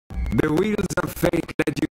The wheels of fate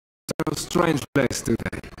led you to a strange place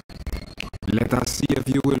today. Let us see if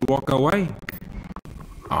you will walk away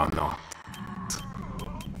or not.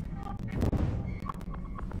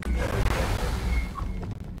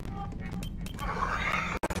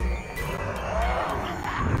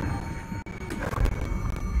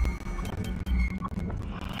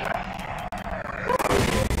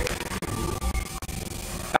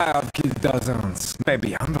 I have killed dozens,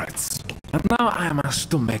 maybe hundreds. And now I am asked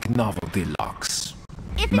to make novelty locks.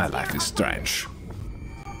 My life is strange.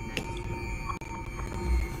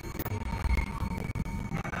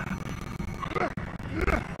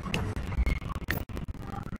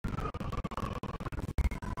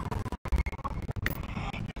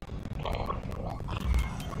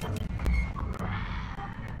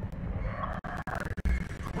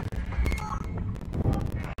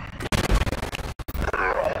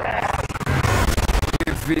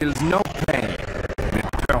 It feels no pain. The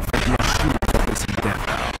perfect machine for this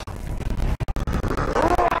endeavor.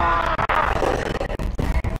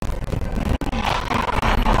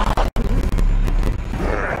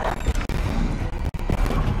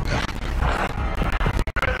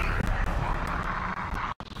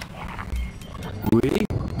 Oui,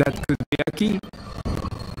 that could be a key.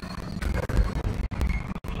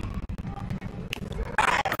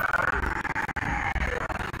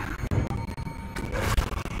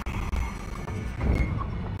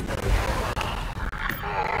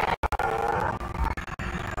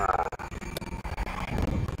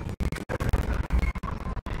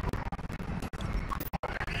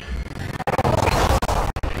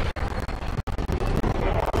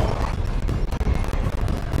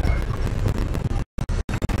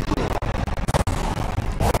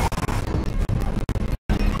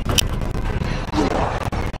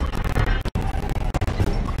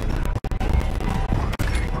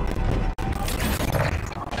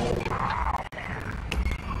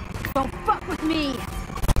 Don't fuck with me!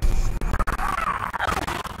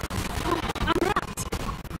 I'm out!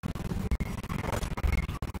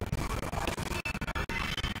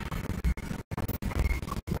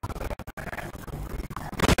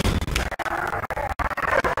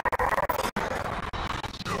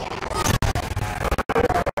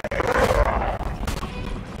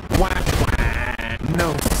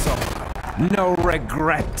 No soul, no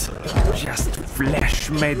regret, just flesh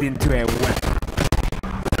made into a weapon.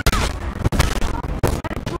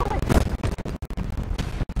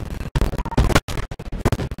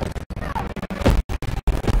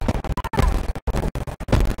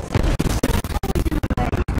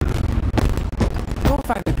 Go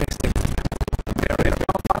find a place to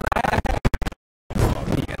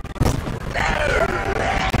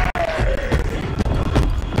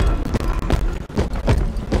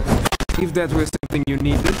if that was something you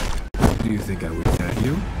needed, do you think I would tell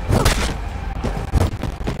you?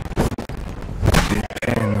 The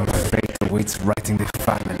pen of fate awaits writing the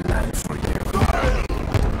final line for you.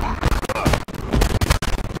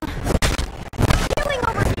 Healing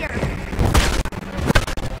over here!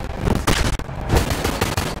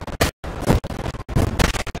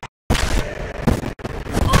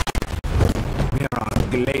 There are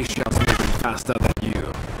glaciers moving faster than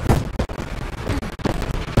you.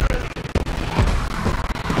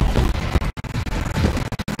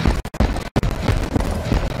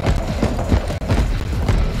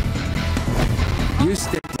 You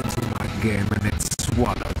stepped into my game and it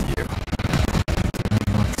swallowed you.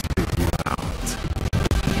 I must spit you out.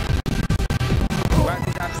 Why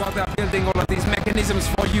did I bother building all of these mechanisms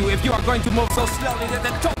for you if you are going to move so slowly that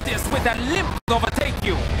the tortoise with a limp will overtake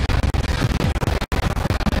you?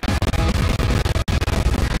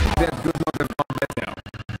 That could not have gone better.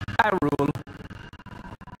 I rule.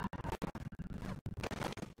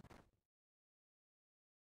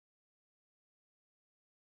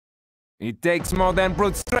 It takes more than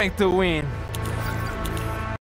brute strength to win.